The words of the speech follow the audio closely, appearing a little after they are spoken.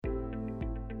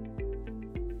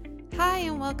Hi,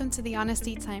 and welcome to the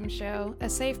Honesty Time Show, a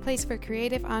safe place for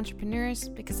creative entrepreneurs,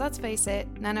 because let's face it,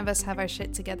 none of us have our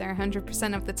shit together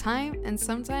 100% of the time, and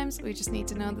sometimes we just need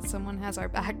to know that someone has our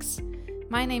backs.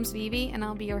 My name's Vivi, and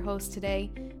I'll be your host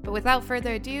today, but without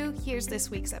further ado, here's this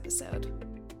week's episode.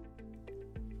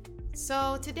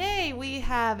 So today we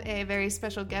have a very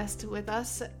special guest with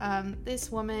us.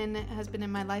 This woman has been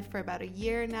in my life for about a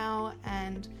year now,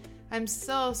 and I'm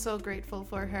so grateful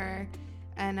for her.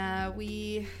 And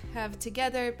we have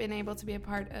together been able to be a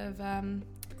part of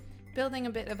building a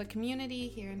bit of a community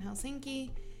here in Helsinki.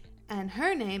 And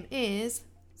her name is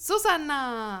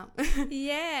Susanna.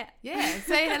 Yeah. Yeah,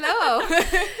 say hello.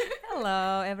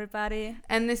 Hello, everybody.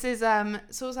 And this is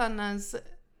Susanna's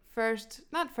first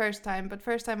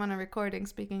time on a recording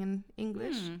speaking in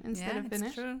English instead of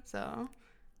Finnish. True. So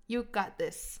you got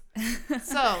this.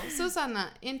 So,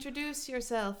 Susanna, introduce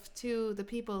yourself to the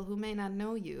people who may not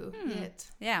know you yet.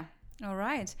 Yeah, all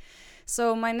right.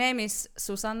 So my name is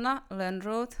Susanna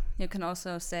Lönnrot. You can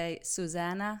also say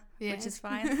Susanna, which is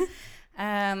fine.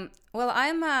 Well,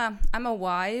 I'm a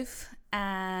wife,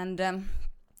 and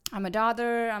I'm a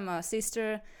daughter, I'm a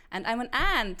sister, and I'm an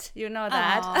aunt. You know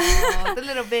that? Oh, the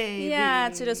little baby. Yeah,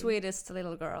 to the sweetest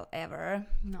little girl ever.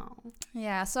 No.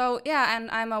 Yeah, so, yeah,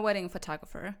 and I'm a wedding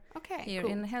photographer here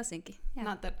cool. in Helsinki. Yeah.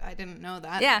 Not that I didn't know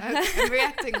that. Yeah. I'm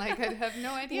reacting like I have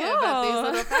no idea about these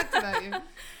little facts about you.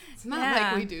 It's not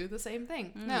like we do the same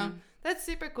thing. No, that's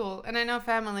super cool. And I know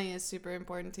family is super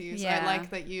important to you, so I like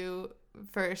that you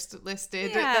first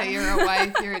listed that you're a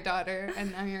wife, you're a daughter,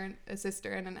 and now you're a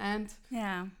sister and an aunt.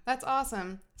 Yeah. That's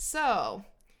awesome. So,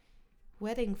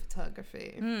 wedding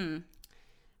photography.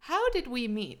 How did we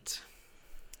meet?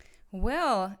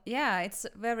 Well, yeah, it's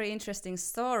a very interesting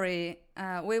story.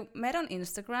 We met on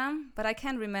Instagram, but I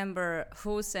can't remember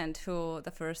who sent who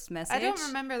the first message. I don't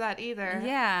remember that either.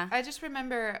 Yeah. I just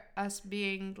remember us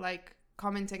being like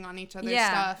commenting on each other's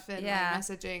stuff and like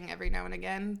messaging every now and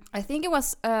again. I think it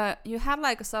was, you had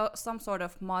like some sort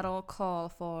of model call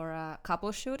for a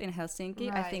couple shoot in Helsinki.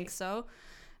 Right. I think so.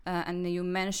 And you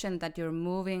mentioned that you're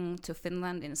moving to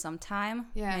Finland in some time.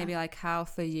 Yeah. Maybe like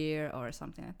half a year or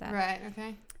something like that. Right,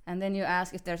 okay. And then you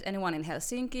asked if there's anyone in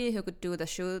Helsinki who could do the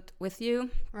shoot with you.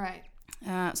 Right.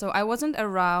 So I wasn't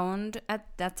around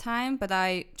at that time, but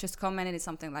I just commented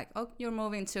something like, oh, you're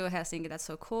moving to Helsinki, that's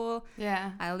so cool.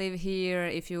 Yeah. I live here.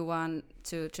 If you want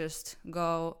to just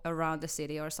go around the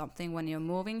city or something when you're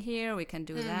moving here, we can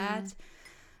do that.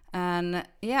 And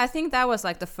yeah, I think that was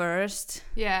like the first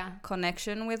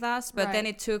connection with us. But then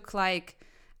it took like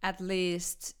at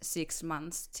least 6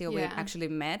 months till we actually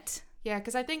met. Yeah,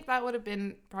 because I think that would have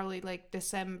been probably like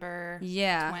December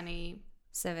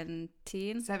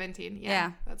 2017.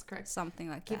 Yeah, that's correct. Something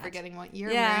like that. Keep forgetting what year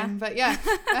we're in, but yeah.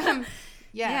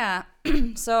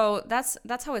 So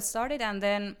that's how it started, and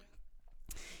then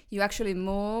you actually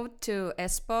moved to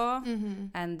Espoo,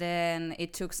 and then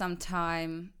it took some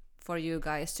time for you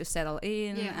guys to settle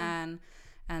in,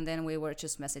 and then we were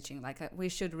just messaging like we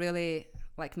should really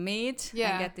like meet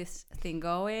and get this thing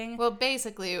going. Well,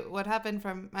 basically what happened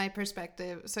from my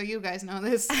perspective, so you guys know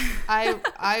this, I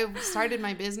started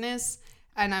my business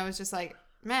and I was just like,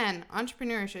 man,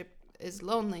 entrepreneurship is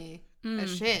lonely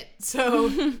as shit. So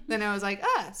then I was like,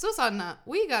 Susanna,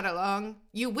 we got along,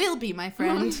 you will be my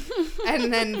friend.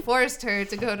 And then forced her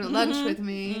to go to lunch with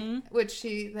me, which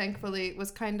she thankfully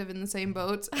was kind of in the same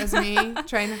boat as me,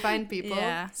 trying to find people.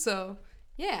 So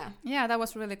yeah, that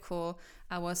was really cool.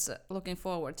 I was looking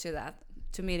forward to that,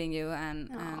 to meeting you,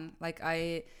 and like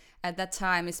I at that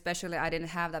time especially I didn't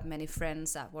have that many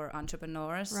friends that were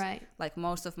entrepreneurs. Right. Like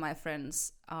most of my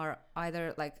friends are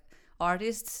either like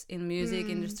artists in music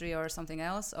industry or something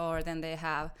else, or then they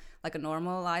have like a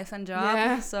normal life and job.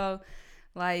 Yeah. So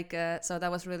like so that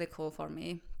was really cool for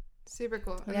me. Super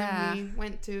cool. And then we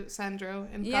went to Sandro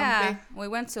and Campi. We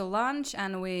went to lunch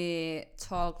and we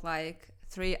talked like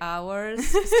 3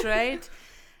 hours straight,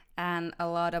 and a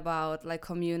lot about like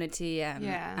community,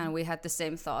 and we had the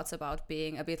same thoughts about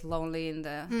being a bit lonely in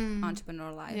the entrepreneur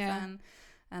life, and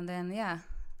then I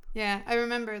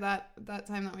remember that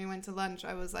time that we went to lunch.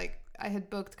 I was like, I had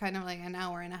booked kind of like an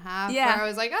hour and a half where I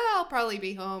was like, I'll probably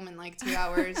be home in like 2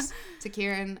 hours to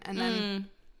Kieran, and then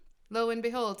lo and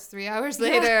behold, 3 hours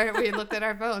later we looked at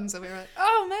our phones and we were like,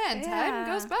 oh man, time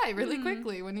goes by really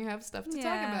quickly when you have stuff to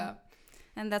talk about.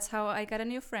 And that's how I got a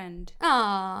new friend.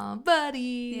 Aw,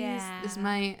 buddies. Yeah.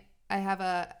 I have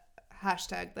a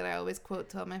hashtag that I always quote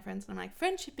to all my friends. And I'm like,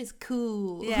 friendship is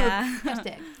cool. Yeah.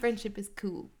 Hashtag, friendship is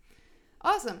cool.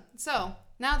 Awesome. So,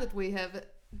 now that we have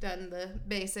done the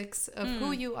basics of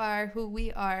who you are, who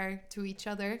we are to each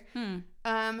other,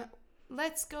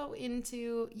 let's go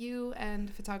into you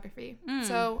and photography.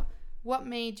 So, what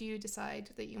made you decide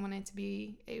that you wanted to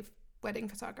be a wedding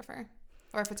photographer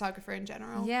or a photographer in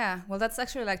general? Yeah, well, that's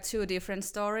actually like two different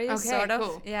stories, Okay, sort of.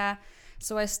 cool. Yeah.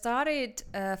 So I started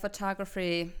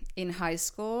photography in high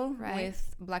school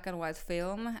with black and white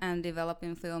film and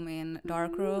developing film in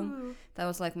darkroom. That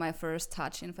was like my first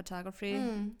touch in photography.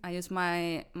 I used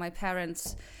my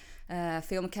parents'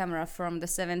 film camera from the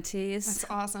 70s. That's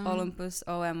awesome. Olympus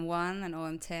OM1 and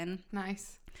OM10.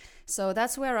 Nice. So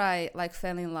that's where I like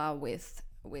fell in love with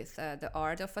the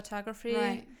art of photography.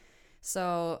 Right.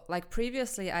 So like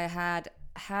previously I had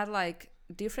like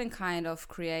different kind of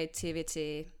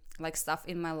creativity like stuff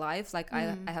in my life. Like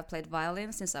I have played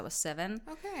violin since I was 7.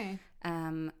 Okay.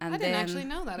 And I didn't actually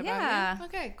know that about you.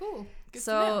 Okay, cool. Good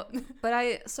to know. But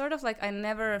I sort of like I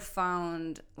never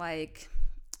found like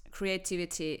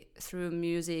creativity through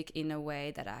music in a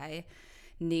way that I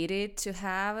needed to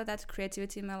have that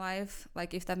creativity in my life,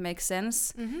 like if that makes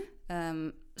sense.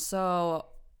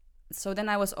 So then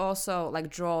I was also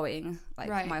like drawing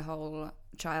like my whole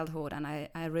childhood, and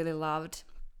I really loved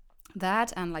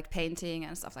that, and like painting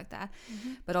and stuff like that.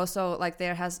 But also like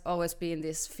there has always been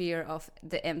this fear of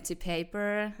the empty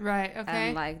paper, right? Okay.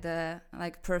 And like the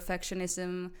like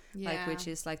perfectionism, like which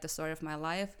is like the story of my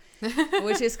life,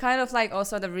 which is kind of like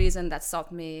also the reason that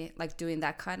stopped me like doing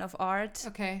that kind of art.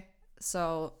 Okay.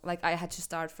 So like I had to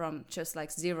start from just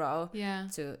like zero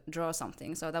to draw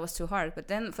something, so that was too hard. But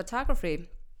then photography,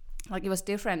 like it was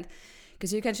different,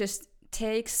 because you can just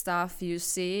take stuff you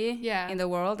see in the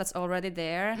world that's already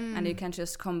there, and you can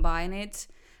just combine it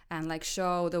and like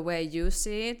show the way you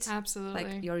see it. Absolutely.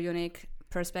 Like your unique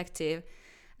perspective,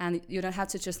 and you don't have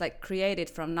to just like create it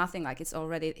from nothing, like it's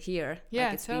already here. Yeah,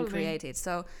 like it's totally. been created.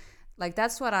 So like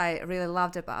that's what I really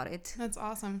loved about it. That's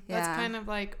awesome. Yeah. That's kind of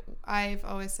like I've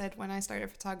always said when I started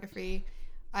photography,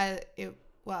 I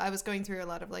was going through a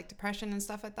lot of like depression and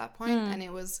stuff at that point, and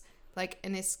it was like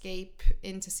an escape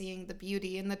into seeing the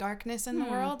beauty in the darkness in the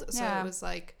world. So it was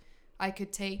like I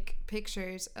could take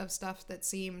pictures of stuff that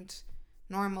seemed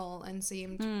normal and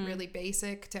seemed really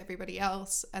basic to everybody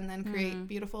else, and then create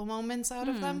beautiful moments out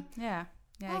of them. Yeah,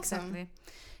 Awesome. exactly.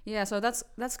 Yeah, so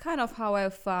that's kind of how I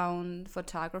found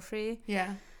photography.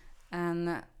 Yeah.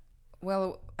 And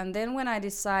and then when I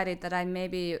decided that I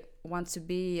maybe want to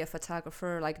be a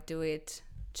photographer, like do it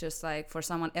just like for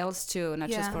someone else too, not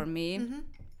just for me,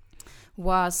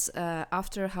 was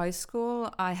after high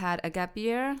school. I had a gap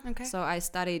year. Okay. So I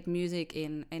studied music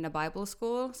in a Bible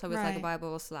school. So it was like a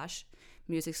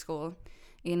Bible/music school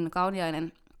in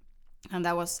Kauniainen. And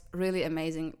that was really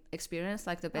amazing experience,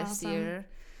 like the best year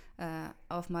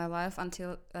of my life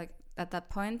until like at that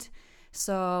point.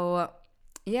 So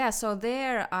so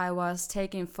there I was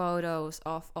taking photos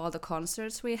of all the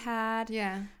concerts we had.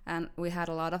 Yeah. And we had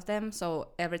a lot of them. So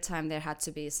every time there had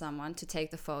to be someone to take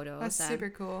the photos. That's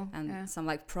super cool. And some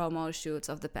like promo shoots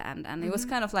of the band. And it was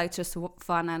kind of like just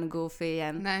fun and goofy.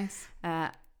 And nice.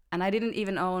 And I didn't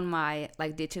even own my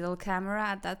like digital camera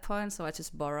at that point. So I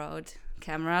just borrowed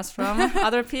cameras from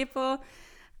other people.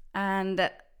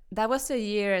 And that was the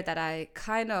year that I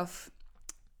kind of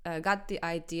got the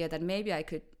idea that maybe I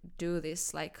could do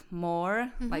this like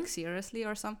more, like seriously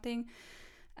or something.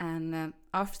 And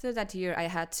after that year, I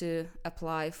had to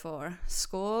apply for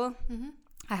school.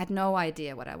 I had no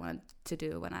idea what I wanted to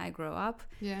do when I grow up.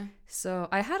 Yeah. So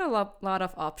I had a lot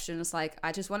of options. Like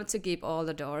I just wanted to keep all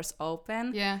the doors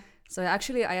open. Yeah. So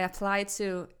actually, I applied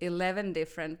to 11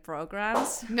 different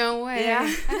programs. No way.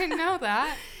 Yeah. I didn't know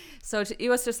that. So it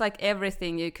was just like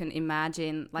everything you can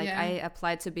imagine. Like I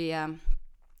applied to be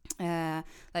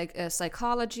like a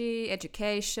psychology,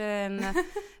 education,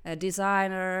 a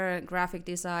designer, graphic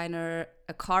designer,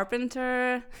 a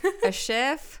carpenter, a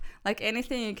chef, like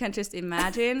anything you can just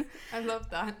imagine. I love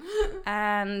that.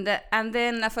 And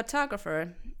then a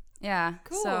photographer. Yeah.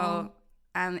 Cool. So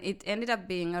and it ended up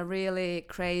being a really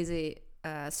crazy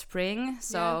spring.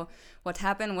 So what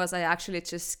happened was I actually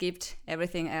just skipped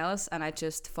everything else and I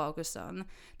just focused on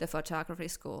the photography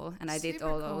school, and I did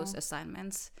all those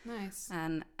assignments. Nice.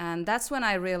 And that's when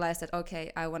I realized that,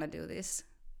 okay, I want to do this.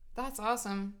 That's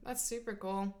awesome. That's super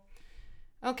cool.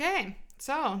 Okay,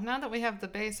 so now that we have the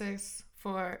basics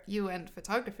for you and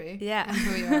photography, and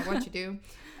who you are, what you do,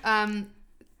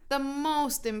 the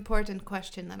most important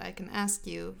question that I can ask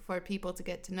you for people to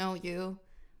get to know you: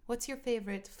 what's your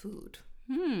favorite food?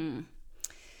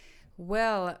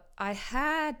 Well, I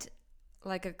had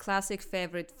like a classic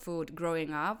favorite food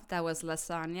growing up. That was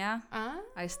lasagna.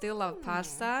 I still love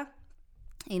pasta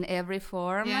in every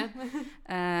form.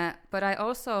 Yeah. But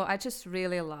I just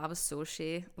really love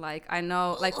sushi. Like I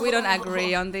know, like we don't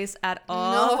agree on this at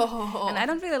all. No. And I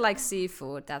don't really like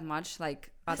seafood that much, like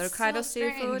other kind of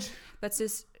seafood. But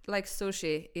like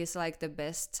sushi is like the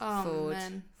best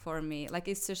food for me. Like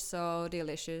it's just so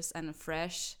delicious and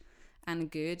fresh and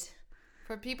good.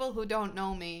 For people who don't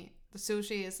know me, the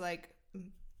sushi is like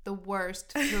the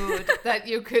worst food that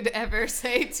you could ever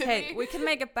say to me. Hey, we can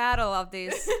make a battle of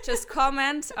this. Just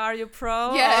comment, are you pro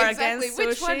or exactly. against sushi?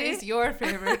 Which one is your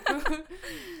favorite food?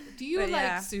 Do you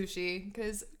like sushi?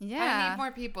 Because I need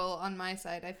more people on my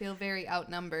side. I feel very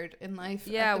outnumbered in life.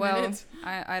 Yeah, at the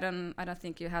minute. I don't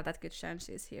think you have that good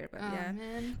chances here, but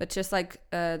man. But just like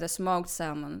the smoked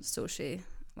salmon sushi,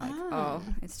 like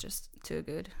it's just too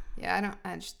good. Yeah,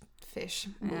 I just fish.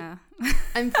 Yeah.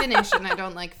 I'm Finnish and I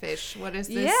don't like fish. What is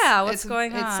this? Yeah, what's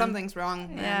going on? Something's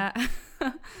wrong. Man.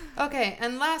 Yeah. Okay,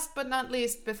 and last but not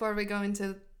least, before we go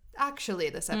into actually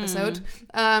this episode,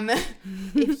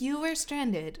 if you were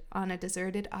stranded on a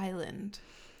deserted island,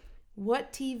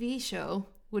 what TV show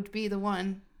would be the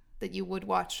one that you would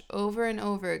watch over and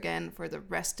over again for the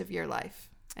rest of your life?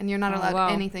 And you're not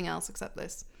allowed anything else except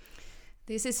this.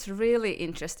 This is really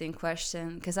interesting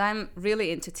question because I'm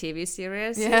really into TV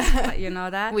series. Yeah. You know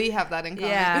that? We have that in common.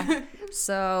 Yeah.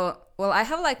 So, well, I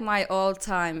have like my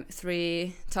all-time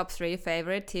top three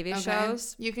favorite TV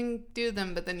shows. You can do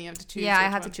them, but then you have to choose. Yeah, I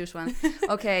have to choose one.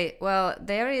 Okay, well,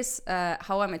 there is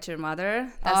How I Met Your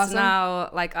Mother. That's awesome.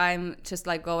 Now, like, I'm just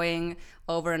like going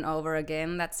over and over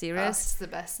again, that series. Oh, it's the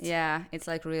best. Yeah, it's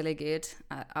like really good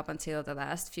up until the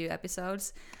last few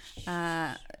episodes.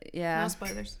 Yeah. No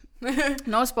spoilers.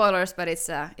 No spoilers, but it's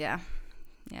yeah.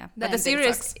 But the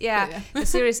series sucks, the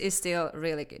series is still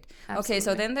really good. Absolutely. Okay,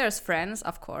 so then there's Friends,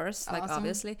 of course, like awesome.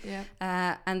 obviously.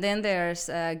 Yeah. And then there's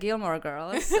Gilmore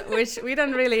Girls, which we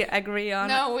don't really agree on.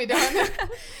 No, we don't.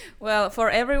 Well,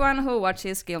 for everyone who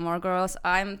watches Gilmore Girls,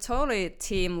 I'm totally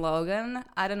Team Logan.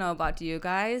 I don't know about you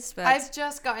guys, but I've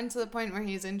just gotten to the point where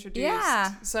he's introduced.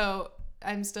 Yeah. So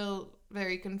I'm still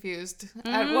very confused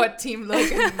at what Team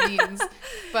Logan means.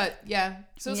 But yeah.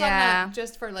 Susanna,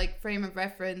 just for like frame of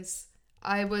reference,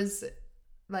 I was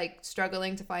like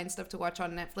struggling to find stuff to watch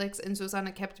on Netflix, and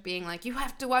Susanna kept being like, you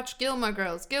have to watch Gilmore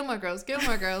Girls, Gilmore Girls,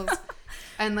 Gilmore Girls,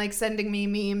 and like sending me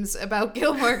memes about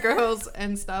Gilmore Girls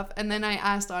and stuff. And then I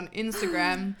asked on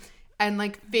Instagram, and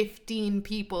like 15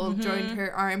 people joined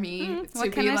her army to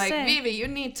be like, Vivi, you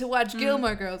need to watch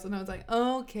Gilmore Girls. And I was like,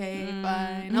 okay,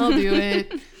 fine, I'll do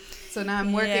it. So now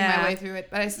I'm working my way through it,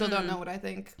 but I still don't know what I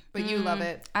think. But you love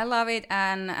it. I love it,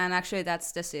 and actually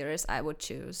that's the series I would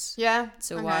choose. Yeah,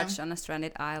 to watch on a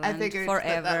stranded island. I figured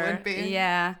forever. that would be.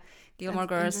 Yeah, Gilmore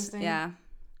Girls. Yeah,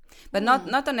 but not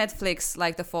on Netflix,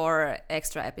 like the 4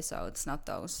 extra episodes. Not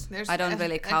those. I don't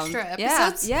really count. Extra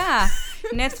episodes? Yeah.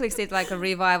 Netflix did like a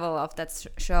revival of that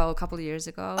show a couple of years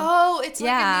ago. Oh, it's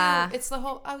like a new, it's the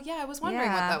whole. Oh yeah, I was wondering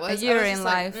what that was. A year in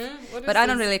life, but I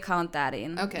don't this? really count that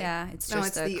in. Okay. Yeah, it's no, just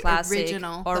it's a the classic,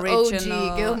 original, the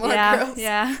OG Gilmore Girls.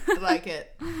 Yeah, I like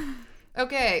it.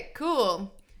 Okay,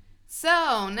 cool.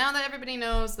 So now that everybody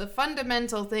knows the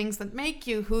fundamental things that make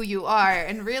you who you are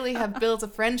and really have built a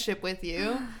friendship with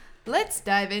you, let's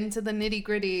dive into the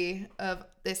nitty-gritty of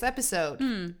this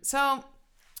episode. So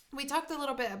we talked a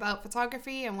little bit about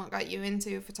photography and what got you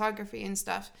into photography and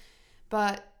stuff,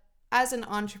 but as an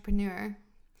entrepreneur,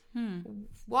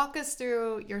 walk us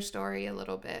through your story a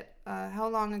little bit. How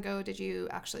long ago did you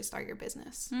actually start your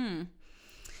business?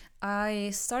 I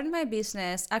started my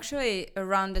business actually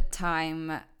around the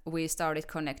time we started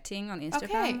connecting on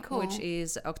Instagram, which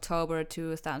is October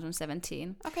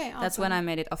 2017. Okay, awesome. That's when I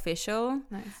made it official.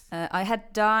 Nice. I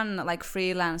had done like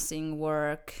freelancing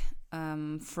work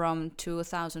from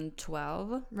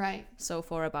 2012. Right. So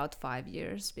for about 5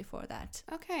 years before that.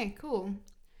 Okay, cool.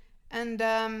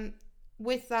 And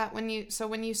with that, when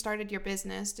you started your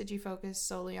business, did you focus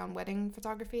solely on wedding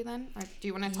photography then? Or do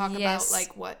you want to talk about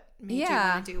like what made you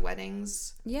want to do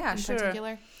weddings in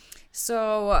particular?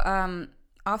 So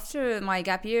after my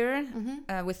gap year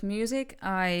with music,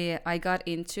 I got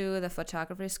into the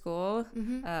photography school,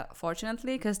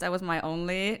 fortunately, because that was my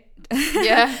only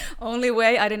only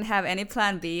way. I didn't have any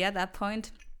plan B at that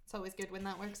point. It's always good when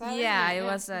that works out. Yeah,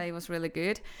 it was really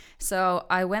good. So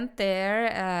I went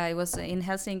there. It was in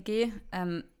Helsinki,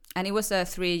 and it was a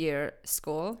 3-year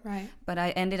school. Right. But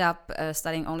I ended up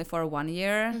studying only for 1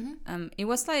 year. It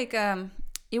was like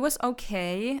it was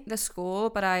okay, the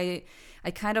school, but I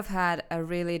kind of had a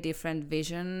really different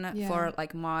vision for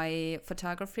like my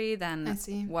photography than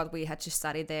what we had to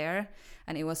study there.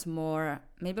 And it was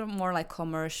maybe more like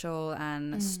commercial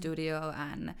and studio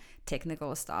and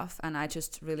technical stuff. And I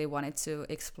just really wanted to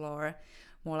explore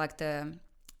more like the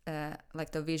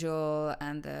visual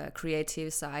and the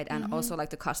creative side and also like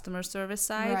the customer service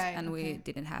side. Right, and we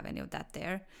didn't have any of that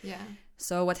there. Yeah.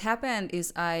 So what happened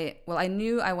is I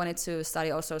knew I wanted to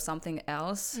study also something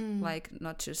else, like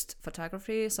not just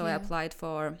photography. So I applied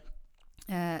for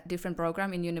a different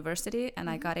program in university and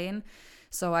I got in.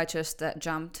 So I just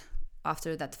jumped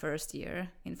after that first year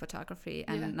in photography.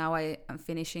 And now I am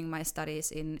finishing my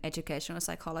studies in educational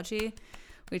psychology,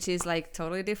 which is like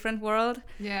totally different world.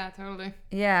 Yeah, totally.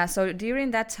 Yeah, so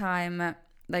during that time,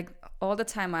 like all the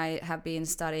time I have been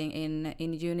studying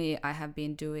in uni, I have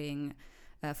been doing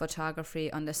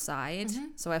photography on the side.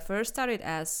 So I first started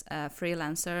as a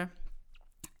freelancer,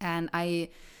 and I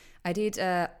did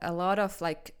a lot of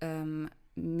like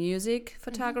music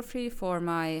photography for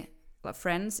my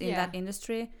friends in that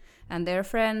industry and their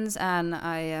friends, and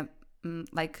I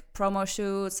like promo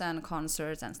shoots and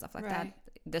concerts and stuff like that.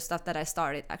 The stuff that I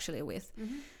started actually with.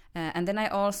 And then I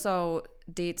also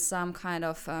did some kind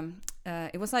of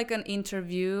it was like an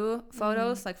interview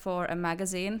photos like for a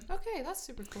magazine. Okay, that's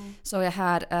super cool. So I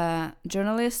had a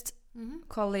journalist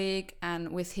colleague,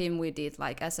 and with him we did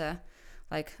like as a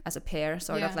pair,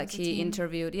 sort of like he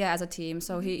interviewed as a team.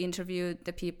 So he interviewed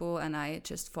the people and I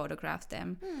just photographed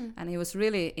them. And it was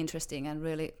really interesting and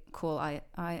really cool.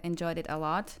 I enjoyed it a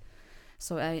lot.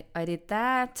 So I did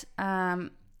that.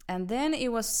 And then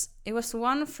it was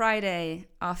one Friday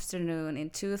afternoon in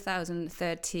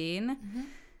 2013.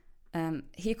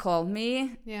 He called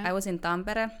me. I was in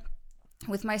Tampere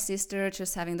with my sister,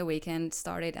 just having the weekend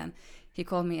started, and he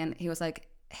called me and he was like,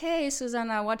 "Hey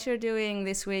Susanna, what you're doing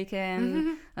this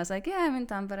weekend?" I was like, "Yeah, I'm in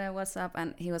Tampere. What's up?"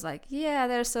 And he was like, "Yeah,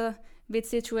 there's a bit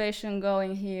situation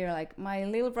going here. Like my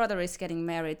little brother is getting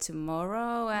married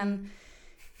tomorrow, and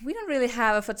we don't really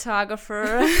have a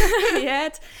photographer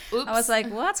yet." Oops. I was like,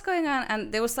 "What's going on?"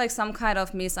 And there was like some kind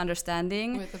of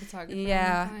misunderstanding with the photographer.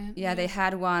 Yeah, they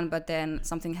had one, but then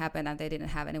something happened and they didn't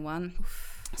have anyone.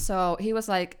 So he was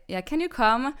like, "Yeah, can you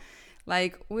come?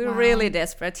 Like we're really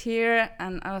desperate here."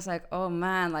 And I was like, "Oh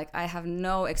man, like I have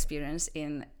no experience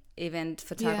in event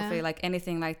photography, like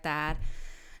anything like that."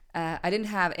 I didn't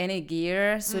have any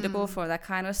gear suitable for that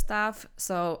kind of stuff.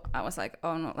 So I was like,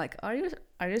 "Oh no, like are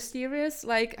you serious?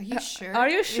 Like are you sure? Are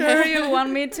you sure you want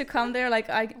me to come there? Like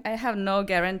I have no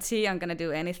guarantee I'm gonna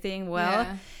do anything well."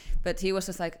 But he was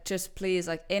just like, "Just please,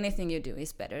 like anything you do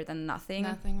is better than nothing."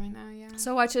 Nothing right now, yeah.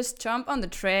 So I just jumped on the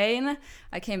train.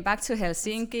 I came back to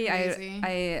Helsinki.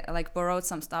 I like borrowed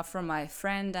some stuff from my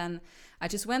friend, and I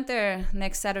just went there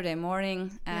next Saturday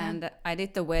morning, and I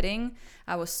did the wedding.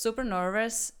 I was super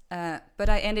nervous, but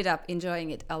I ended up enjoying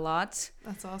it a lot.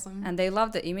 That's awesome. And they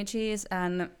loved the images,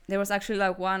 and there was actually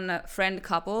like one friend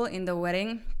couple in the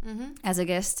wedding as a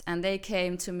guest, and they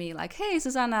came to me like, "Hey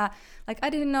Susanna, like I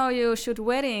didn't know you shoot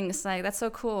weddings. Like that's so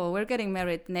cool. We're getting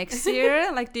married next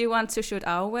year. Like do you want to shoot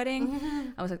our wedding?"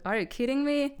 I was like, "Are you kidding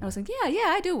me?" I was like,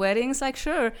 yeah, I do weddings, like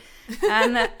sure.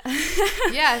 And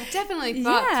definitely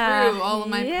thought through all of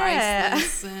my price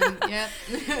lists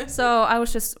and So I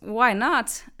was just, why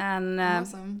not? And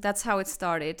awesome. That's how it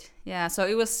started. Yeah, so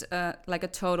it was like a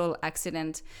total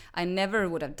accident. I never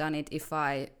would have done it if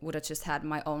I would have just had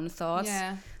my own thoughts.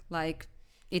 Like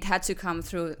it had to come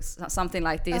through something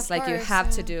like this. Of like course, you have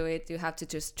to do it. You have to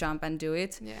just jump and do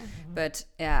it. But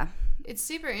it's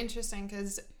super interesting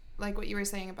because like what you were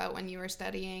saying about when you were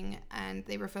studying and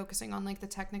they were focusing on like the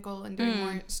technical and doing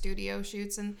more studio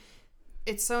shoots, and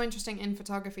it's so interesting in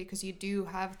photography because you do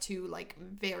have two like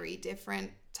very different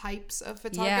types of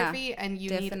photography, and you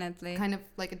need kind of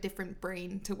like a different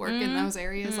brain to work in those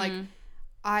areas. Like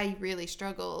I really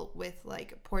struggle with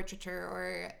like portraiture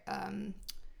or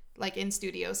like in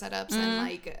studio setups and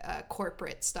like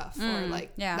corporate stuff or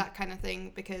like that kind of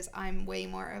thing, because I'm way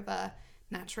more of a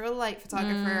natural light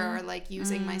photographer or like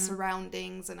using my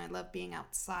surroundings, and I love being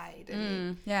outside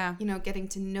and you know, getting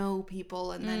to know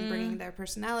people and then bringing their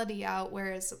personality out,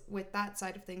 whereas with that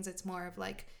side of things it's more of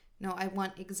like, no, I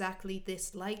want exactly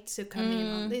this light to come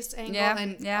in on this angle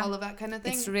and all of that kind of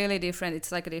thing. It's really different.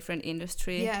 It's like a different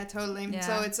industry. Yeah, totally.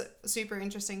 So it's super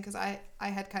interesting because I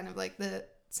had kind of like the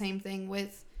same thing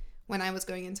with when I was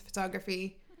going into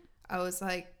photography. I was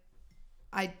like,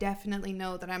 I definitely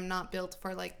know that I'm not built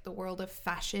for like the world of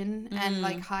fashion and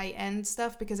like high end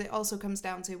stuff, because it also comes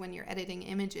down to when you're editing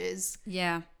images.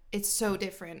 It's so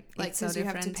different. Like, because you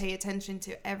have to pay attention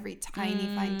to every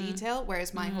tiny fine detail,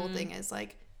 whereas my whole thing is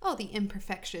like, oh, the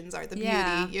imperfections are the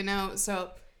beauty, you know?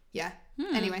 So,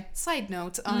 anyway, side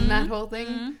note on that whole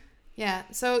thing.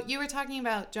 So you were talking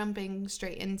about jumping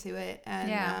straight into it.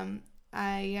 And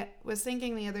I was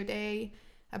thinking the other day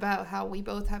about how we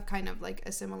both have kind of like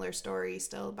a similar story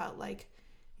still about like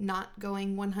not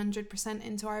going 100%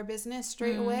 into our business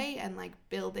straight away and like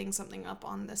building something up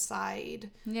on the side.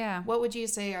 Yeah. What would you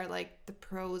say are like the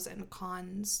pros and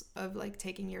cons of like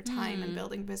taking your time and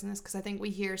building business? Because I think we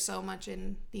hear so much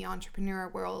in the entrepreneur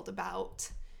world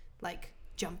about like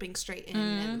jumping straight in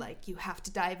and like you have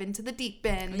to dive into the deep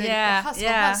end and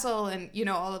hustle and you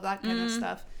know, all of that kind of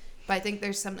stuff. But I think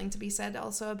there's something to be said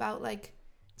also about like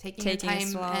taking your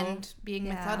time and being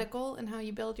methodical in how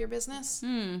you build your business.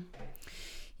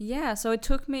 Yeah, so it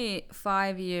took me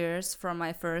 5 years from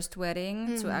my first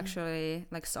wedding to actually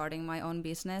like starting my own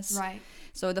business. Right.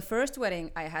 So the first wedding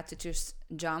I had to just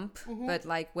jump, but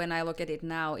like when I look at it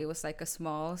now, it was like a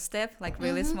small step, like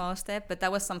really small step, but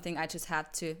that was something I just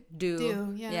had to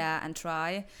do and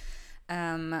try.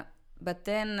 But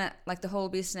then like the whole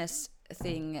business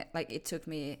thing, like it took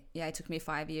me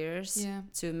 5 years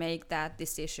to make that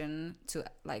decision to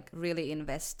like really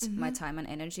invest my time and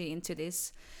energy into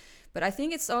this. But I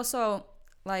think it's also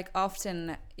like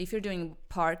often if you're doing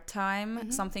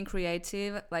part-time something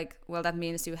creative, like, well, that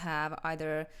means you have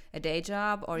either a day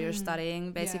job or you're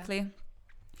studying basically.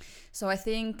 So I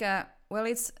think well,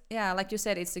 it's like you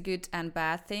said, it's a good and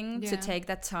bad thing to take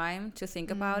that time to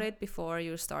think about it before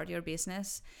you start your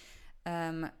business.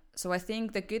 So I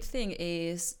think the good thing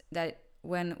is that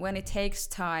when it takes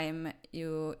time,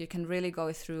 you can really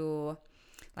go through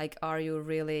like, are you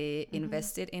really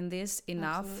invested in this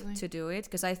enough to do it?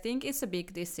 Because I think it's a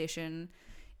big decision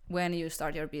when you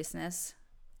start your business.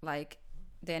 Like,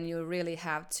 then you really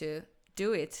have to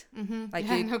do it. Like,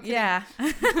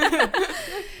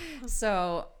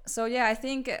 So yeah, I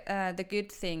think the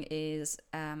good thing is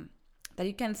that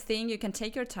you can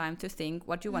take your time to think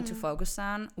what you want to focus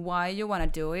on, why you want to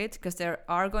do it, because there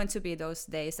are going to be those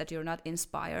days that you're not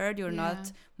inspired, you're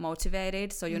not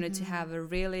motivated. So you need to have a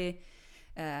really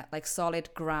like solid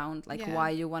ground, like why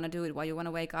you want to do it, why you want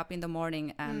to wake up in the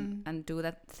morning and do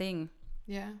that thing.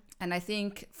 Yeah. And I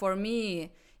think for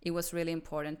me, it was really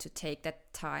important to take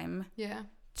that time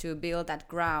to build that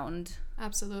ground.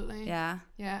 Absolutely. Yeah.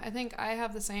 Yeah. I think I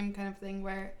have the same kind of thing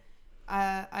where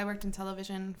I worked in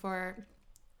television for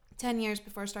 10 years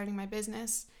before starting my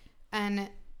business. And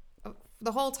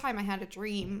the whole time I had a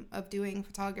dream of doing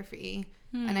photography.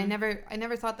 And I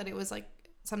never thought that it was like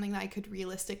something that I could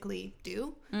realistically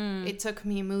do. It took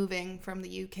me moving from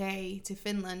the UK to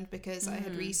Finland because I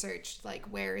had researched like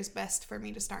where is best for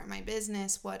me to start my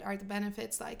business, what are the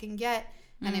benefits that I can get,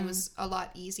 and it was a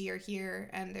lot easier here,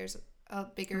 and there's a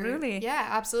bigger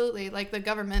absolutely, like the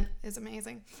government is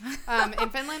amazing in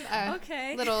Finland.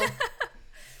 Little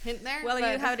hint there. Well,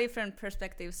 you have different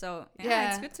perspectives, so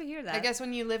it's good to hear that. I guess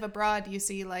when you live abroad, you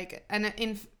see like, and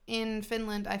in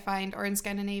Finland I find, or in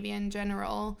Scandinavia in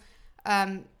general,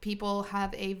 people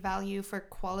have a value for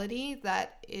quality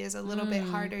that is a little bit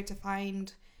harder to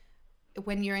find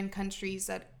when you're in countries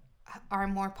that are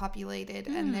more populated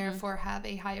and therefore have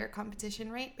a higher competition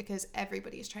rate, because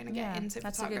everybody's trying to get into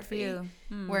photography.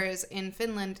 Whereas in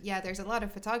Finland, there's a lot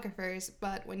of photographers,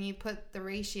 but when you put the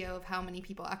ratio of how many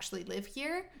people actually live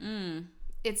here,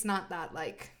 it's not that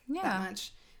that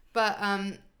much. But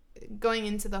going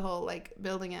into the whole like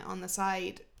building it on the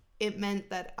side, it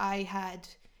meant that I had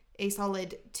a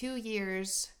solid 2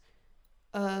 years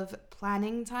of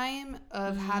planning time,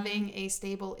 of having a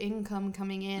stable income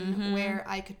coming in where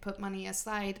I could put money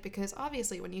aside, because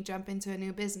obviously when you jump into a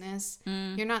new business,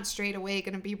 you're not straight away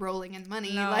going to be rolling in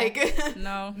money,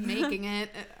 making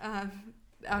it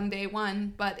on day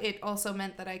one. But it also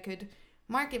meant that I could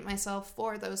market myself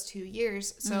for those 2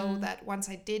 years, so that once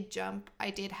I did jump,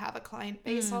 I did have a client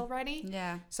base already.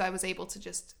 Yeah. So I was able to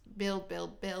just build.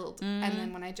 And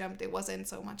then when I jumped, it wasn't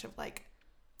so much of like,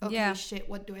 okay, shit,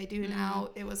 what do I do now?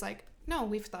 It was like, no,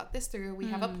 we've thought this through. We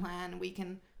have a plan. We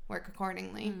can work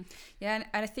accordingly. Yeah, and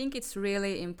I think it's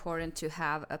really important to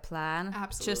have a plan.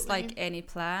 Absolutely. Just like any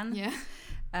plan.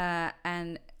 Yeah.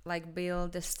 And like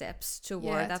build the steps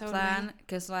toward that plan.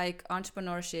 Because like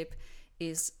entrepreneurship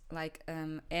is like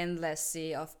endless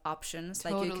sea of options.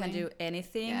 Like you can do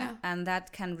anything, and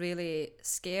that can really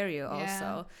scare you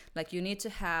also. Like you need to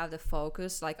have the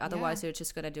focus, like otherwise you're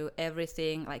just gonna do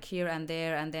everything like here and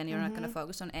there, and then you're not gonna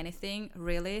focus on anything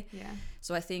really.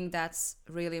 So I think that's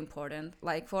really important.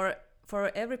 Like for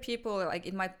every people, like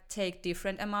it might take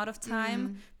different amount of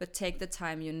time, but take the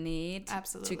time you need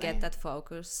to get that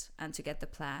focus and to get the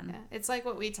plan. It's like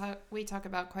what we talk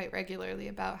about quite regularly,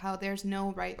 about how there's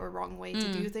no right or wrong way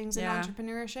to do things in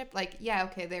entrepreneurship. Like,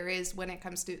 there is when it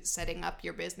comes to setting up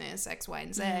your business, X, Y,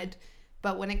 and Z.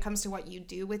 But when it comes to what you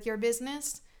do with your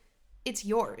business, it's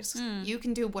yours. You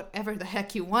can do whatever the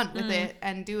heck you want with it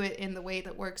and do it in the way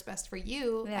that works best for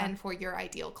you and for your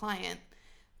ideal client.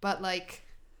 But like,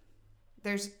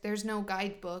 there's no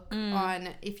guidebook on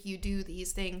if you do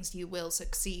these things you will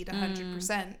succeed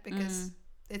 100% because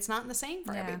it's not the same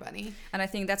for everybody. And I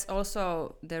think that's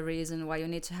also the reason why you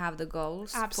need to have the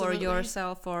goals Absolutely. for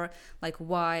yourself, or like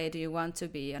why do you want to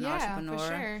be an entrepreneur. For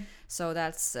sure. So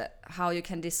that's how you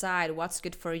can decide what's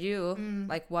good for you,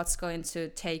 like what's going to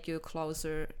take you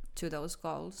closer to those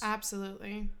goals.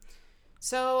 Absolutely.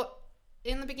 So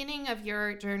in the beginning of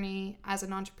your journey as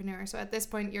an entrepreneur, so at this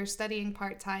point you're studying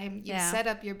part-time, you set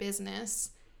up your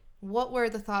business. What were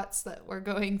the thoughts that were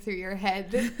going through your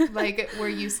head? Like, were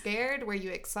you scared? Were you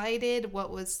excited?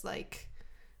 What was like,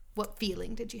 what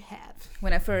feeling did you have?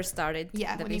 When I first started the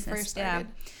when business. you first started.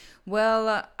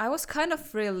 Well, I was kind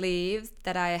of relieved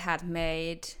that I had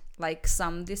made like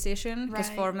some decision, because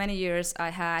for many years I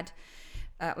had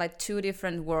like two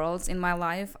different worlds in my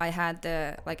life. I had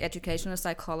the like educational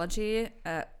psychology.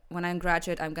 When I'm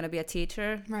graduate, I'm going to be a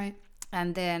teacher. Right.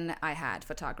 And then I had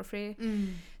photography.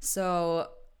 So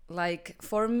like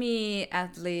for me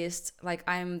at least, like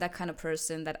I'm that kind of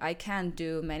person that I can't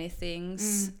do many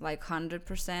things like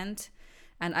 100%,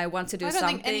 and I want to do something.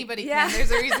 I don't think anybody can.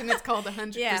 There's a reason it's called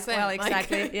 100%. Yeah, well,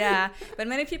 exactly. But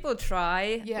many people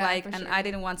try, and sure. I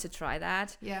didn't want to try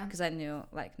that because I knew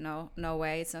like no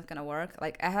way, it's not gonna work.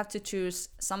 Like I have to choose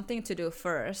something to do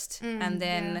first, and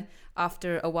then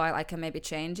after a while I can maybe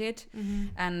change it.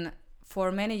 And for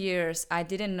many years, I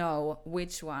didn't know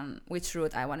which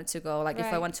route I wanted to go. Like if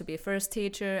I want to be a first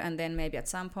teacher and then maybe at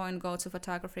some point go to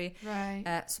photography. Right.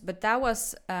 But that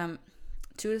was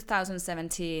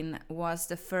 2017 was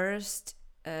the first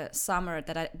summer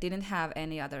that I didn't have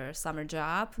any other summer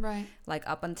job. Right. Like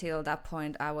up until that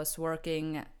point, I was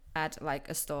working at like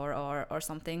a store or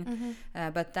something.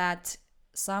 But that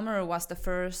summer was the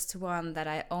first one that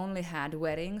I only had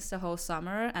weddings the whole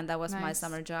summer, and that was my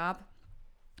summer job.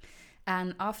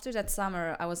 And after that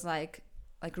summer, I was like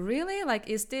really? Like,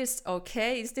 is this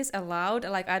okay? Is this allowed?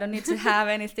 Like, I don't need to have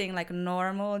anything like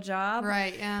normal job.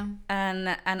 Right, yeah.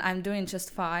 And I'm doing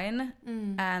just fine.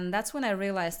 And that's when I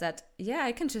realized that,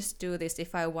 I can just do this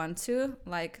if I want to.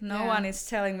 Like, no one is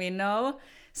telling me no.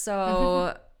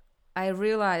 So I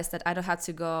realized that I don't have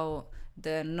to go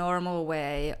the normal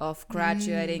way of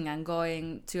graduating and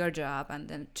going to your job and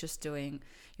then just doing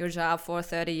your job for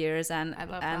 30 years and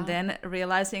then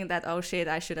realizing that, oh shit,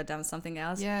 I should have done something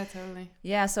else. Yeah, totally.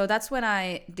 Yeah, so that's when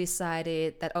I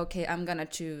decided that, okay, I'm gonna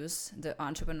choose the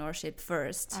entrepreneurship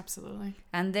first. Absolutely.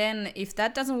 And then if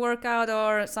that doesn't work out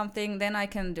or something, then I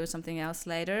can do something else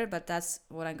later, but that's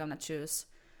what I'm gonna choose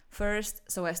first.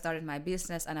 So I started my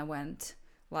business and I went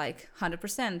like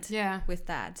 100% with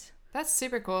that. That's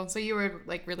super cool. So you were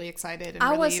like really excited and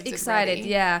I was relieved excited, and ready.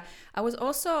 yeah. I was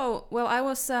also,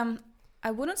 I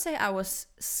wouldn't say I was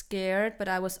scared, but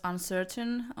I was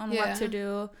uncertain on what to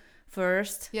do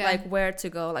first, like where to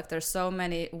go. Like there's so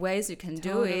many ways you can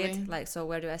do it. Like, so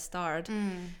where do I start?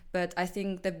 But I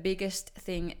think the biggest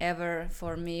thing ever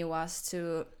for me was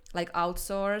to like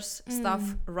outsource stuff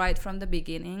right from the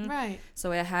beginning. Right.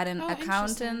 So I had an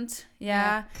accountant.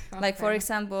 Yeah. Like for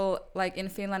example, like in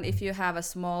Finland, if you have a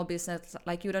small business,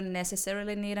 like you don't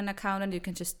necessarily need an accountant. You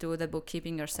can just do the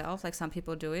bookkeeping yourself. Like some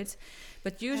people do it.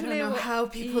 But usually I don't know how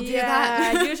people do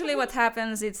that. Usually what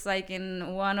happens, it's like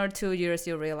in 1 or 2 years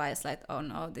you realize like, oh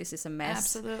no, this is a mess.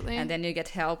 Absolutely. And then you get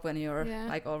help when you're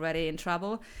like already in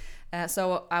trouble.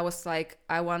 So I was like,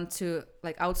 I want to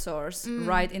like outsource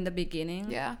right in the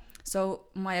beginning. Yeah. So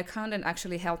my accountant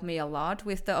actually helped me a lot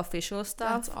with the official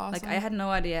stuff. That's awesome. Like I had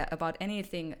no idea about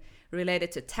anything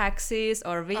related to taxes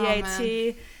or VAT.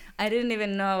 I didn't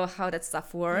even know how that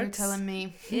stuff works. You're telling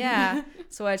me. Yeah.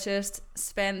 So I just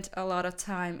spent a lot of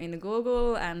time in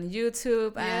Google and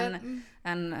YouTube and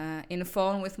in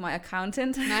phone with my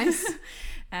accountant. Nice.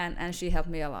 and she helped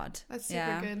me a lot. That's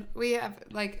super good. We have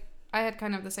like, I had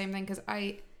kind of the same thing because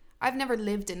I've never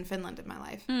lived in Finland in my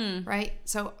life, right?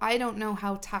 So I don't know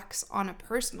how tax on a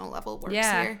personal level works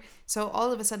here. So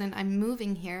all of a sudden I'm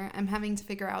moving here. I'm having to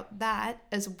figure out that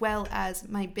as well as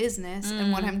my business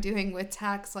and what I'm doing with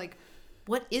tax. Like,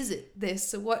 what is it?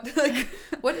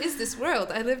 What is this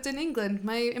world? I lived in England.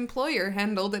 My employer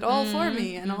handled it all for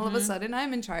me. And all of a sudden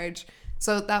I'm in charge.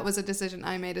 So that was a decision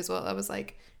I made as well. I was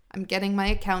like, I'm getting my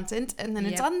accountant and then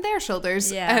it's on their shoulders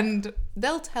and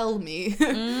they'll tell me.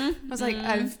 I was like,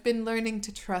 I've been learning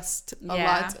to trust a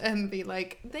lot and be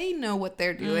like, they know what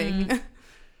they're doing.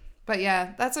 But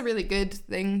yeah, that's a really good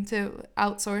thing to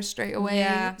outsource straight away.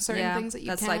 Certain things that you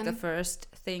that's can. like the first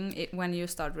thing when you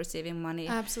start receiving money.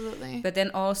 Absolutely. But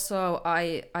then also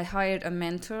I hired a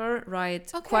mentor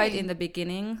quite in the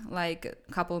beginning, like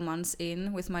a couple months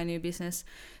in with my new business.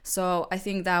 So I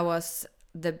think that was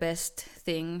the best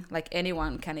thing. Like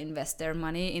anyone can invest their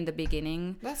money in the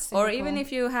beginning, That's or super even cool.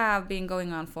 if you have been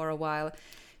going on for a while.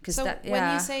 So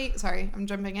when you say, sorry, I'm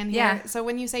jumping in here. Yeah. So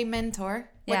when you say mentor,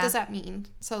 what Yeah. does that mean?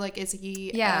 So like, is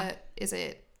he, Yeah. is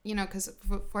it, you know, because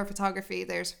for photography,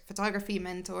 there's photography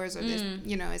mentors, or there's,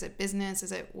 you know, is it business?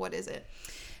 Is it, what is it?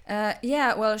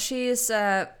 Yeah, well, she's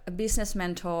a business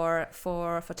mentor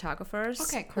for photographers.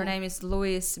 Okay, cool. Her name is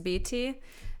Louise Beatty.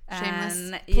 Shameless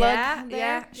And plug there.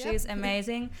 yeah, Yep. she's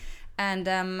amazing.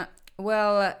 And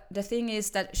well, the thing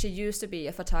is that she used to be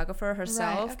a photographer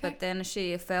herself, Right, okay. but then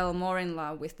she fell more in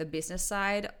love with the business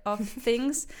side of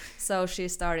things. So she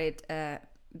started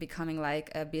becoming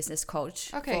like a business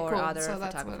coach Okay, for cool. other So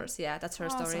that's photographers. Yeah, that's her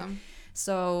story. Awesome.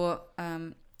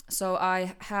 So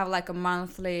I have like a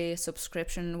monthly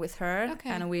subscription with her, Okay.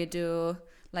 and we do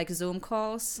like Zoom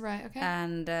calls, Right, okay.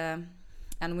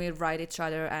 and we write each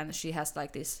other, and she has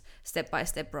like this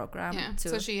step-by-step program. Yeah. To,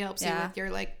 So she helps you yeah. with your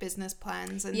like business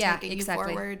plans and Yeah, taking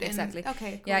exactly, you forward. exactly.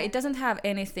 Okay, cool. Yeah, it doesn't have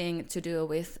anything to do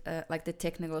with like the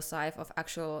technical side of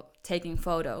actual taking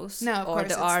photos, No, of or course, the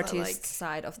it's the, artist like-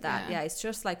 side of that. yeah. Yeah, it's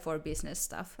just like for business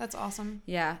stuff. That's awesome.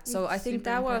 Yeah, so I think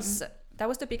Super that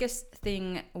was the biggest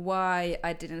thing why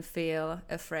I didn't feel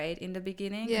afraid in the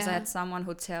beginning, because I Yeah. had someone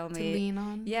who tell To me, lean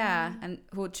on. yeah, and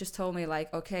who just told me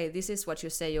like, okay, this is what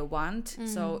you say you want,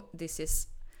 so this is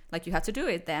like you have to do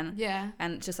it then, Yeah.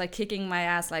 and just like kicking my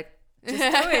ass like,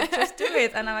 just do it, just do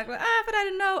it, and I'm like, but I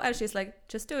don't know, and she's like,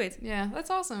 just do it. Yeah,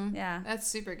 that's awesome. Yeah. That's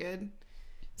super good.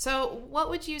 So what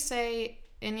would you say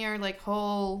in your like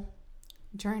whole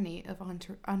journey of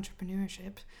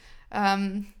entrepreneurship?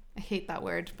 I hate that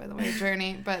word, by the way,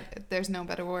 journey, but there's no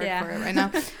better word Yeah. for it right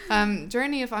now.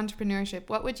 Journey of entrepreneurship.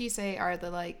 What would you say are the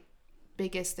like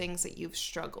biggest things that you've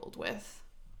struggled with?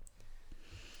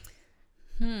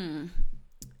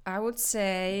 I would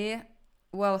say,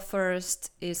 well,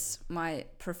 first is my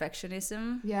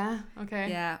perfectionism. Yeah. Okay.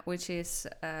 Yeah, which is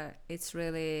it's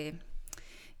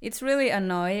really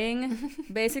annoying.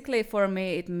 Basically, for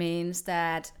me, it means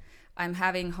that I'm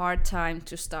having hard time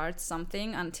to start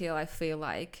something until I feel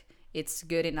like it's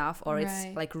good enough, or Right.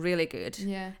 it's like really good,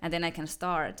 Yeah. and then I can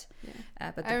start.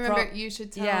 Yeah. But I remember you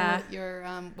should tell your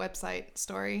website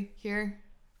story here.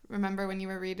 Remember when you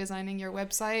were redesigning your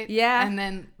website? Yeah. And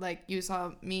then like you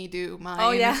saw me do mine.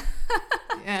 Oh yeah.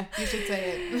 Yeah, you should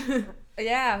say it.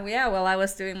 yeah. Well, I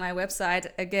was doing my website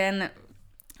again,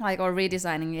 like, or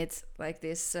redesigning it like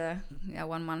this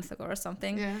 1 month ago or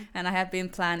something. Yeah. And I had been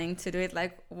planning to do it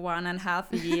like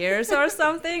 1.5 years or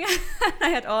something. I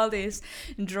had all these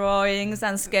drawings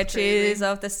and sketches crazy.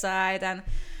 of the site, and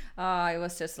it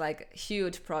was just like a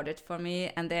huge project for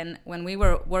me. And then when we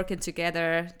were working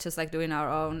together, just like doing our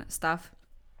own stuff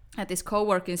at this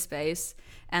co-working space,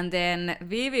 and then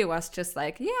Vivi was just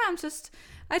like,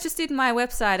 I just did my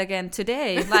website again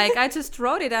today. Like, I just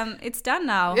wrote it and it's done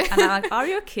now. And I'm like, are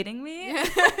you kidding me?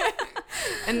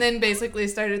 And then basically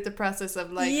started the process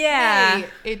of like, Yeah. hey,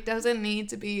 it doesn't need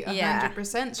to be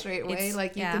 100% straight away. It's-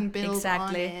 Like you yeah, can build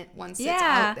exactly. on it once it's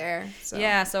Yeah. out there. So.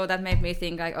 Yeah, so that made me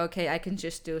think like, okay, I can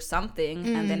just do something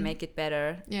and then make it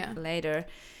better Yeah. later.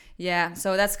 Yeah,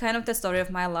 so that's kind of the story of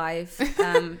my life.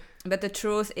 But the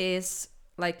truth is,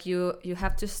 like, you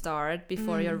have to start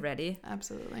before you're ready.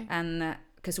 Absolutely. And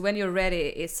because when you're ready,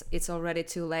 it's already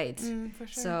too late. For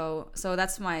sure. So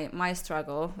that's my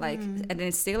struggle, like, and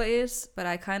it still is, but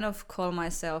I kind of call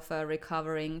myself a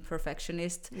recovering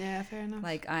perfectionist. Yeah, fair enough.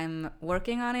 Like, I'm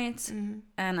working on it,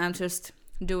 and I'm just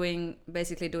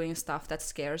basically doing stuff that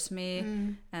scares me,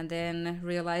 and then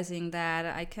realizing that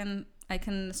I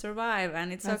can survive,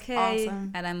 and it's That's okay.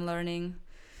 awesome. And I'm learning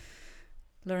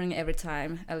every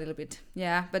time a little bit.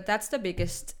 Yeah, but that's the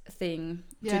biggest thing,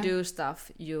 Yeah. to do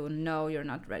stuff you know you're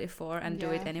not ready for, and do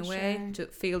Yeah, it for anyway, sure.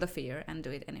 to feel the fear and do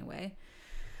it anyway.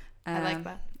 I like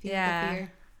that. Feel yeah. the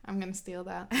fear. I'm going to steal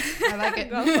that. I like it.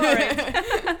 Go for it.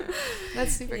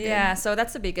 That's super good. Yeah, so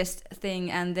that's the biggest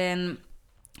thing. And then,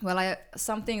 well,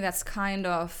 something that's kind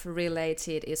of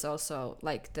related is also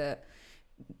like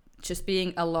just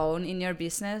being alone in your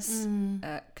business,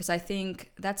 because I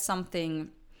think that's something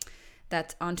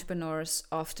that entrepreneurs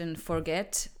often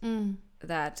forget,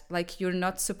 that like you're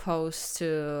not supposed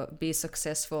to be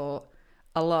successful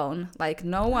alone. Like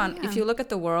no one, if you look at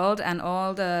the world and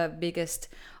all the biggest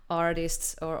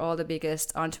artists or all the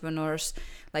biggest entrepreneurs,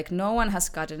 like no one has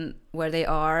gotten where they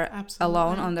are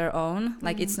alone on their own.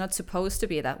 Like it's not supposed to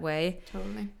be that way.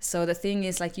 Totally. So the thing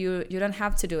is, like, you don't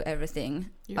have to do everything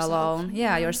Yourself. alone.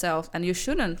 Yeah, yourself. And you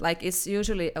shouldn't. Like, it's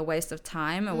usually a waste of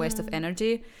time, a waste of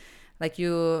energy. Like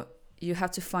you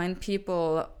have to find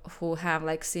people who have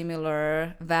like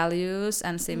similar values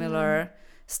and similar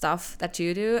stuff that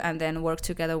you do and then work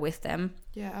together with them.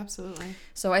 Yeah, absolutely.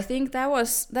 So I think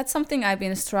that's something I've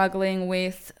been struggling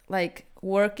with, like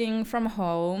working from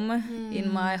home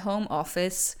in my home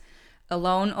office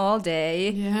alone all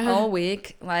day, all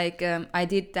week. Like I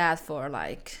did that for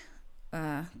like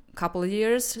a couple of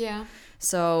years. Yeah.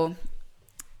 So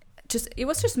it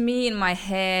was just me in my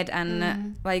head,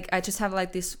 and like I just have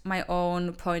like this my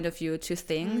own point of view to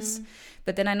things.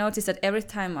 But then I noticed that every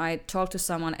time I talk to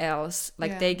someone else,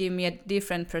 like they give me a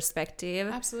different perspective.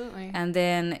 Absolutely. And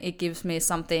then it gives me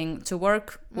something to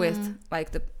work with,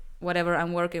 like the whatever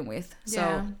I'm working with.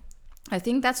 So I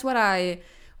think that's what I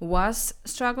was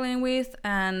struggling with,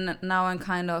 and now I'm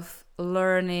kind of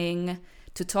learning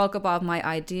to talk about my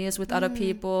ideas with other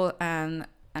people, and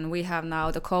we have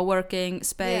now the co-working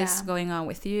space going on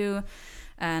with you,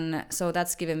 and so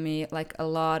that's given me like a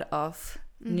lot of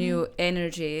new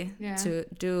energy to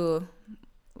do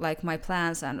like my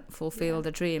plans and fulfill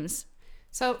the dreams.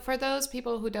 So for those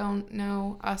people who don't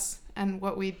know us and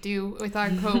what we do with our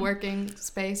co-working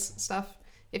space stuff,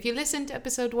 if you listen to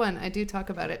episode 1, I do talk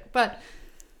about it, but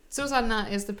Susanna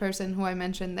is the person who I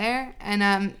mentioned there,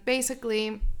 and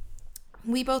basically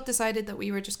we both decided that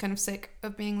we were just kind of sick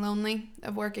of being lonely,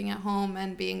 of working at home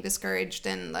and being discouraged.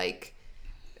 And like,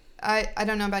 I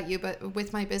don't know about you, but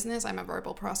with my business, I'm a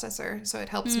verbal processor. So it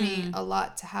helps me a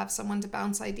lot to have someone to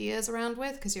bounce ideas around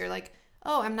with, because you're like,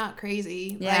 oh, I'm not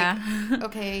crazy. Yeah. Like,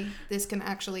 okay, this can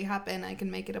actually happen. I can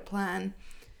make it a plan.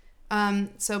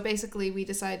 So basically we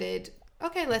decided,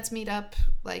 okay, let's meet up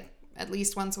like at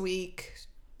least once a week,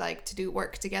 like to do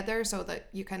work together, so that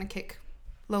you kind of kick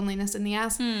loneliness in the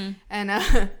ass and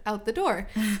out the door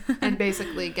and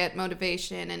basically get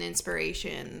motivation and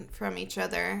inspiration from each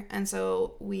other. And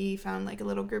so we found like a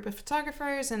little group of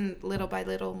photographers, and little by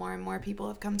little more and more people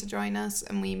have come to join us,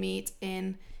 and we meet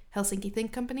in Helsinki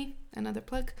Think Company. Another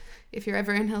plug. If you're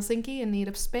ever in Helsinki and need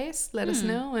a space, let us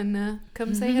know and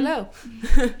come say hello.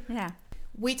 Yeah.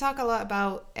 We talk a lot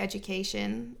about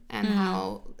education and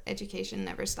how education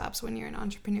never stops when you're an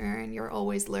entrepreneur, and you're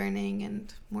always learning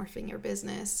and morphing your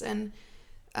business. And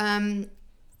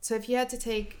so if you had to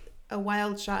take a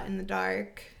wild shot in the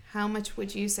dark, how much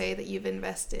would you say that you've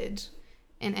invested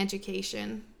in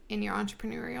education in your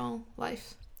entrepreneurial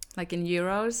life? Like in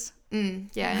euros?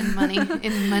 Yeah, in money,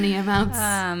 in money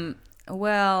amounts.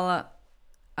 Well,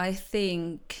 I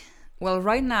think,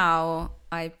 right now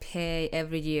I pay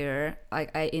every year,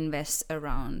 like I invest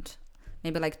around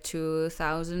maybe like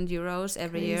 2,000 euros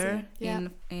every year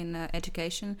in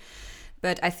education.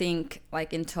 But I think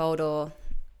like in total,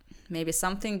 maybe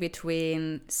something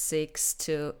between 6,000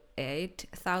 to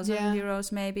 8,000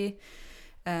 euros maybe.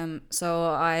 So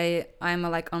I'm a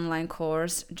like online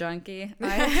course junkie.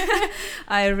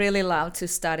 I really love to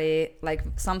study like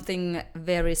something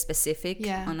very specific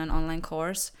on an online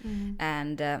course,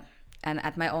 and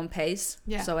at my own pace.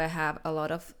 So I have a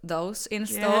lot of those in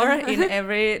store in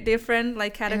every different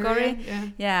like category.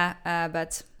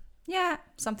 But yeah,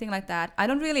 something like that. I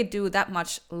don't really do that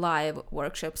much live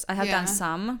workshops. I have done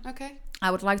some. Okay. I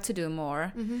would like to do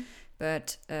more,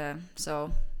 but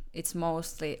so it's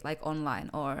mostly like online,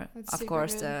 or of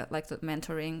course like the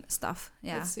mentoring stuff.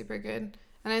 Yeah, that's super good.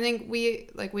 And I think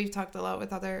we've talked a lot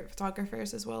with other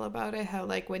photographers as well about it, how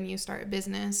like when you start a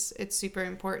business, it's super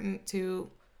important to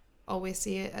always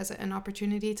see it as an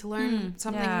opportunity to learn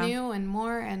something new and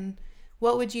more. And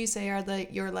what would you say are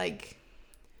your like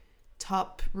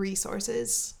top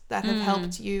resources that have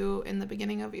helped you in the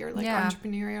beginning of your like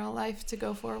entrepreneurial life to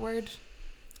go forward?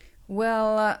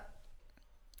 Well,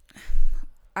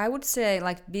 I would say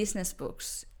like business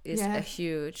books is a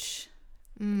huge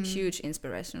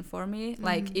inspiration for me.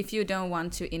 Like if you don't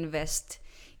want to invest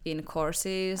in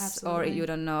courses or you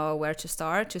don't know where to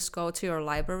start, just go to your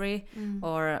library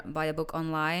or buy a book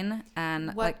online.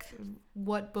 And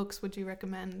what books would you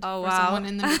recommend for someone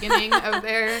in the beginning of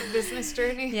their business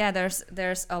journey? Yeah,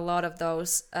 there's a lot of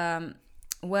those.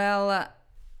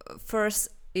 First,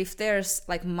 if there's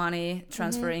like money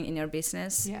transferring in your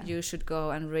business, you should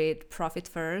go and read Profit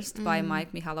First by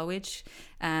Mike Michalowicz,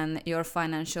 and your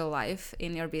financial life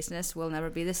in your business will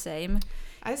never be the same.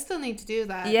 I still need to do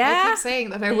that. I keep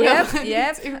saying that I will.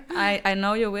 Yep. I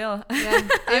know you will. Yeah.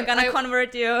 I'm gonna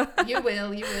convert you. You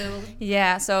will.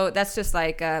 Yeah, so that's just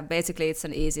like basically it's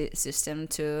an easy system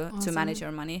to manage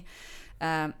your money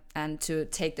and to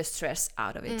take the stress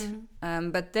out of it.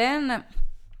 But then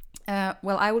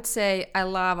I would say I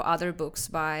love other books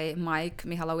by Mike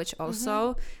Michalowicz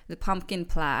also. The Pumpkin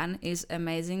Plan is an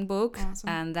amazing book,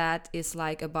 and that is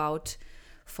like about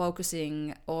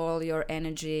focusing all your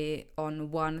energy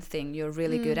on one thing you're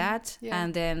really good at,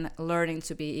 and then learning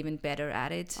to be even better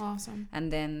at it. Awesome.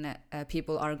 And then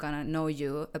people are gonna know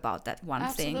you about that one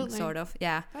thing, sort of.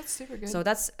 Yeah. That's super good. So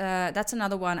that's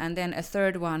another one. And then a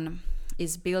third one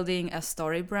is Building a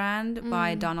Story Brand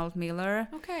by Donald Miller.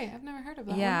 Okay, I've never heard of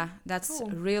that. Yeah, that's cool.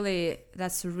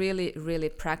 really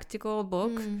practical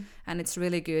book, and it's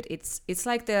really good. It's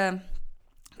like the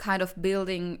kind of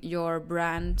building your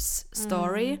brand's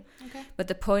story, but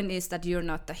the point is that you're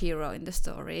not the hero in the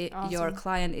story. Awesome. Your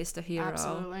client is the hero.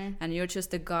 Absolutely. And you're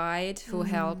just a guide who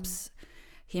helps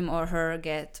him or her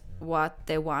get what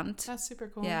they want. That's super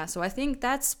cool. Yeah, so I think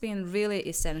that's been really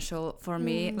essential for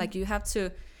me. Like you have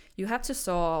to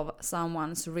solve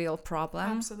someone's real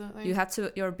problem. Absolutely.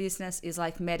 Your business is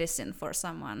like medicine for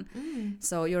someone.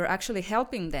 So you're actually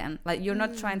helping them. Like you're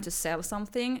not trying to sell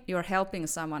something, you're helping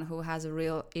someone who has a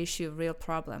real issue, real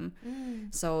problem.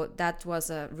 So that was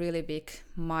a really big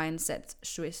mindset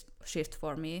shift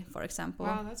for me, for example.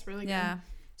 Wow, that's really good. Yeah.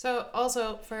 So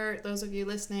also for those of you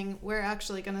listening, we're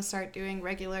actually going to start doing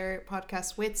regular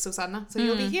podcasts with Susanna. So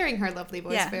you'll be hearing her lovely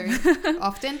voice very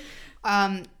often.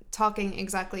 Talking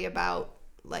exactly about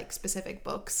like specific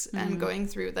books and going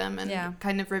through them and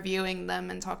kind of reviewing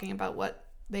them and talking about what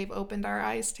they've opened our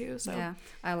eyes to. So yeah,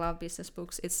 I love business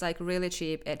books. It's like really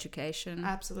cheap education.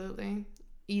 Absolutely.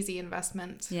 Easy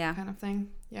investment kind of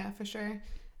thing. Yeah, for sure.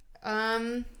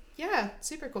 Yeah,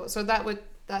 super cool. So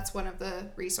that's one of the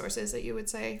resources that you would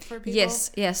say for people? Yes.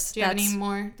 Do you have any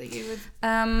more that you would?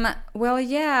 Well,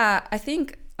 yeah, I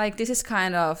think like this is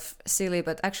kind of silly,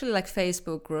 but actually like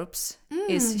Facebook groups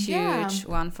is huge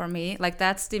one for me. Like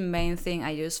that's the main thing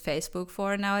I use Facebook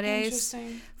for nowadays.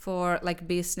 Interesting. For like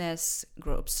business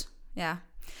groups. Yeah.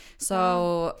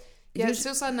 So yeah,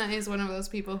 Susanna is one of those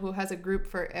people who has a group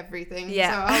for everything.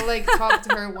 Yeah. So I'll like talk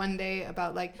to her one day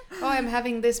about like, oh, I'm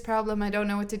having this problem, I don't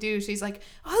know what to do. She's like,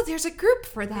 oh, there's a group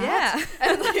for that. Yeah.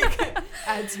 And like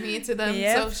adds me to them.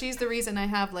 Yep. So she's the reason I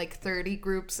have like 30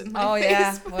 groups in my Facebook.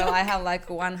 Yeah. Facebook. Well, I have like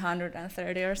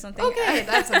 130 or something. Okay,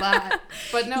 that's a lot.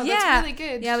 But no, that's really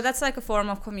good. Yeah, but that's like a form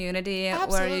of community.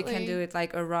 Absolutely. Where you can do it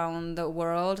like around the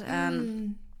world.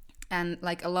 And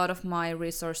like a lot of my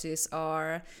resources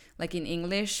are like in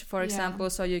English, for example,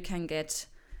 so you can get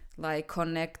like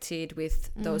connected with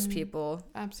those people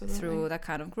through that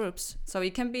kind of groups. So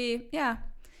it can be,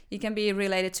 it can be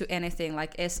related to anything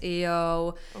like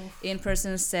SEO,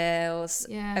 in-person sales,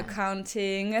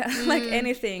 accounting, like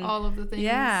anything. All of the things.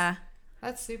 Yeah.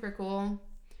 That's super cool.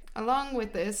 Along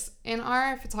with this, in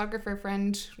our photographer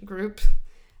friend group,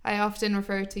 I often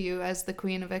refer to you as the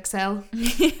Queen of Excel.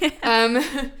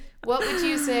 What would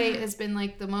you say has been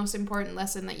like the most important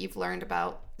lesson that you've learned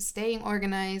about staying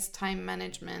organized, time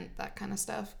management, that kind of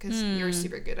stuff? Because you're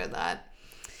super good at that.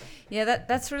 Yeah,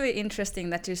 that's really interesting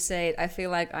that you say it. I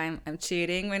feel like I'm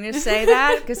cheating when you say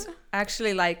that, because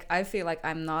actually, like, I feel like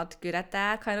I'm not good at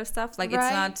that kind of stuff. Like,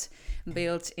 it's not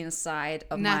built inside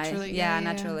of naturally,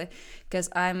 naturally. Because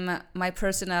my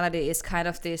personality is kind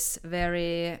of this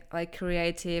very like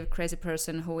creative, crazy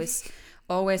person who is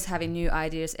always having new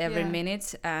ideas every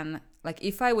minute. And like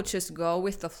if I would just go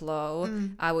with the flow,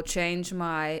 I would change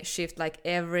my shift like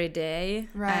every day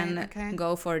and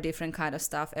go for a different kind of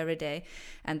stuff every day,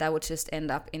 and that would just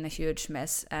end up in a huge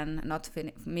mess and not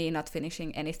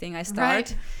finishing anything I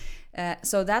start.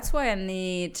 So that's why I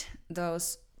need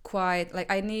those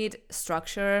I need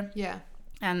structure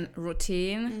and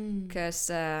routine, because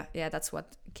that's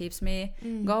what keeps me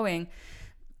going.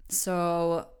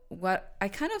 So what I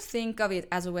kind of think of it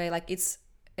as a way, like it's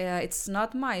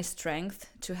not my strength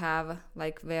to have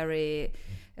like very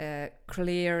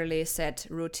clearly set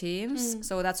routines.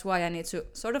 So that's why I need to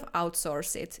sort of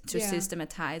outsource it to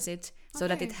systematize it so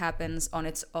that it happens on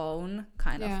its own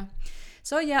kind of.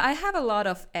 So I have a lot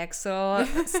of Excel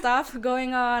stuff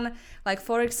going on. Like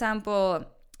for example,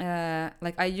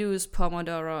 like I use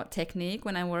Pomodoro technique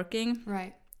when I'm working.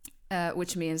 Right.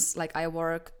 Which means like I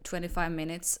work 25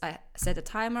 minutes, I set a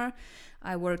timer,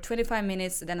 I work 25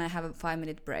 minutes, then I have a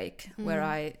 5-minute break where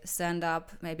I stand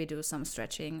up, maybe do some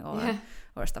stretching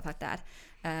or stuff like that.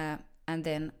 And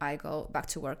then I go back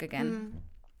to work again.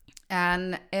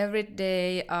 And every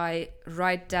day I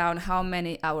write down how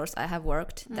many hours I have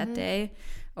worked that day,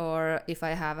 or if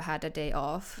I have had a day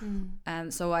off.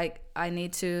 And so I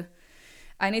need to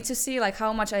see like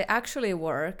how much I actually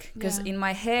work, because in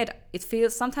my head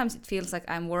sometimes it feels like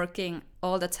I'm working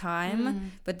all the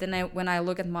time, but then when I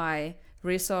look at my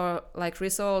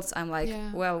results, I'm like,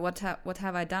 well, what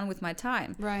have I done with my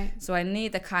time? Right. So I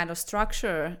need a kind of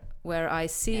structure where I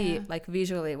see like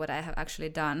visually what I have actually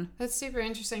done. That's super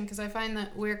interesting because I find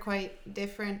that we're quite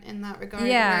different in that regard.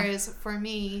 Yeah. Whereas for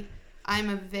me, I'm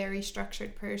a very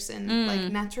structured person. Like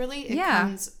naturally, it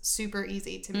comes super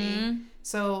easy to me.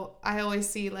 So I always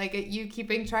see like you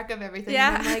keeping track of everything.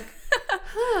 And I'm like,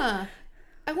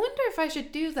 I wonder if I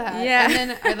should do that. Yeah. And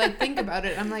then I like think about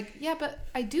it. I'm like, yeah, but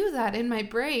I do that in my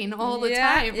brain all the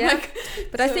time. Yeah. Like,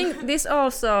 but I think this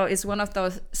also is one of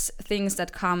those things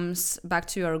that comes back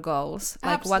to your goals.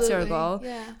 Like, absolutely. what's your goal?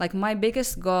 Yeah. Like, my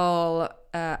biggest goal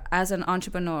as an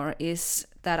entrepreneur is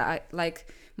that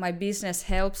my business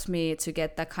helps me to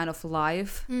get that kind of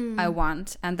life I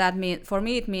want. And that for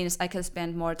me, it means I can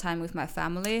spend more time with my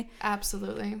family.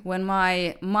 Absolutely. When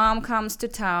my mom comes to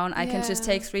town, I can just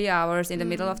take 3 hours in the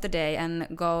middle of the day and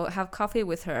go have coffee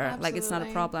with her. Absolutely. Like, it's not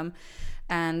a problem.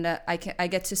 And I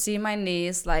get to see my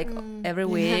niece like every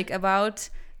week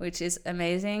which is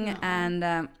amazing.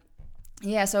 And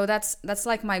so that's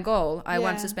like my goal. I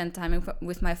want to spend time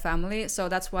with my family. So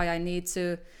that's why I need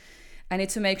to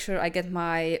make sure I get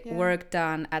my work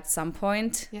done at some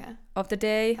point of the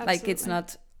day. Absolutely. Like, it's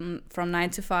not from 9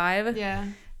 to 5. Yeah.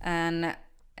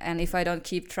 And if I don't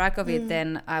keep track of it,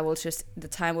 then the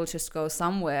time will just go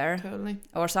somewhere. Totally.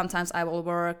 Or sometimes I will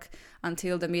work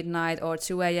until the midnight or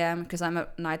 2 a.m. because I'm a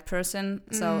night person.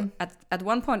 So at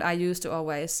one point I used to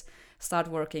always start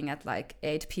working at like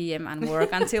 8 p.m. and work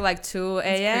until like 2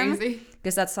 a.m.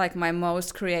 because that's like my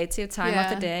most creative time of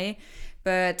the day.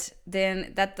 But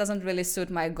then that doesn't really suit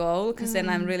my goal because then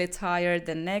I'm really tired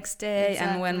the next day. Exactly.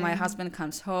 And when my husband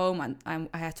comes home and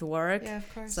I have to work. Yeah,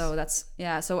 of course. So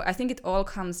so I think it all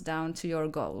comes down to your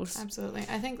goals. Absolutely.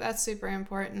 I think that's super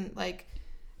important. Like,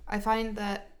 I find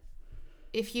that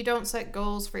if you don't set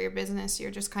goals for your business, you're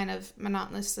just kind of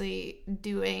monotonously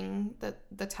doing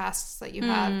the tasks that you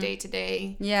have day to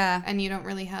day. Yeah. And you don't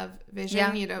really have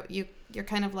vision. Yeah. You're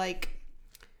kind of like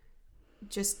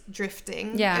just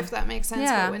drifting, if that makes sense.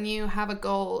 But when you have a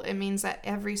goal, it means that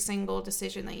every single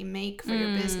decision that you make for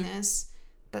your business,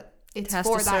 that it's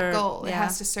for that goal. It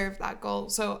has to serve that goal.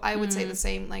 So I would say the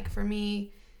same. Like, for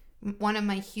me, one of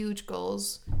my huge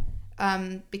goals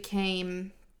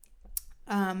became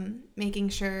making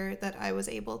sure that I was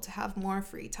able to have more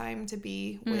free time to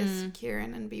be with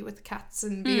Kieran and be with cats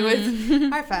and be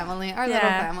with our family, our little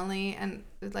family, and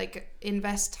like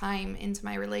invest time into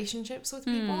my relationships with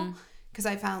people. Because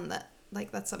I found that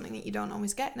like that's something that you don't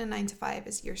always get in a 9 to 5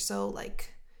 is you're so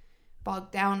like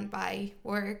bogged down by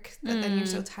work that then you're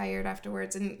so tired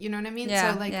afterwards, and you know what I mean?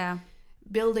 So like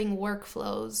building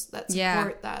workflows that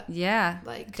support that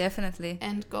like definitely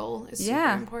end goal is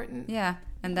super important. Yeah.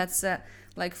 And that's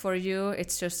like for you,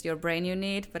 it's just your brain you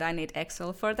need, but I need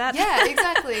Excel for that. Yeah,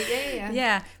 exactly.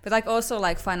 Yeah. But like also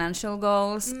like financial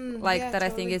goals, that totally. I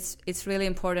think it's really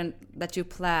important that you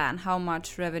plan how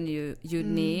much revenue you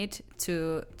need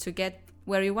to get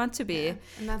where you want to be. Yeah.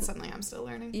 And that's something I'm still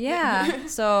learning. Yeah.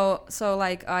 so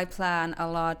like I plan a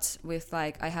lot with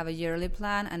like I have a yearly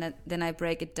plan and then I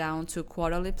break it down to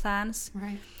quarterly plans.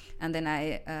 Right. And then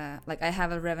I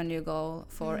have a revenue goal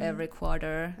for every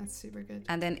quarter. That's super good.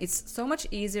 And then it's so much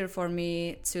easier for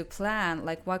me to plan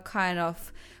like what kind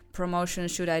of promotion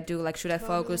should I do? Like, should I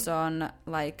focus on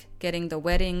like getting the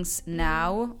weddings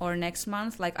now or next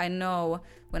month? Like, I know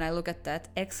when I look at that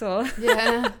Excel,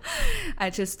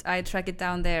 I track it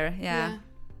down there. Yeah.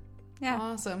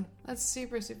 Awesome. That's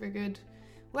super, super good.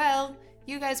 Well,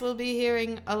 you guys will be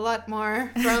hearing a lot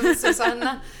more from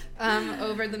Susanna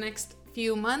over the next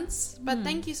few months, but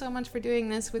thank you so much for doing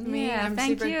this with me.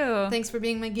 Thank you. Thanks for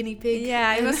being my guinea pig.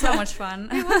 Yeah, it was so much fun.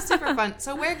 It was super fun.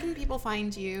 So where can people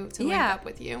find you to link up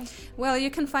with you? Well, you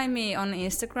can find me on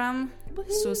Instagram,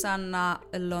 Susanna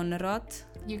Lönnrot.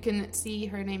 You can see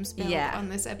her name spelled on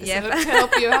this episode to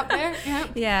help you out there.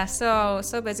 Yeah, so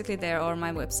basically there, or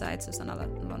my website,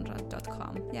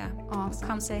 susannalönnrot.com. Yeah, awesome.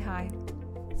 Come say hi.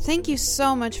 Thank you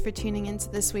so much for tuning into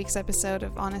this week's episode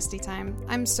of Honesty Time.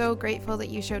 I'm so grateful that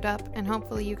you showed up, and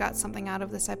hopefully you got something out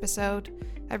of this episode.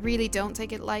 I really don't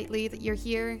take it lightly that you're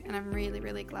here, and I'm really,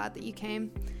 really glad that you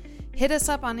came. Hit us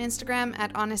up on Instagram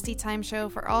at Honesty Time Show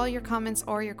for all your comments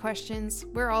or your questions.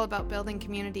 We're all about building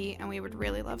community, and we would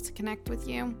really love to connect with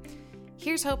you.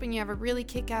 Here's hoping you have a really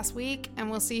kick-ass week,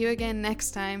 and we'll see you again next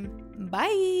time.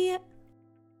 Bye!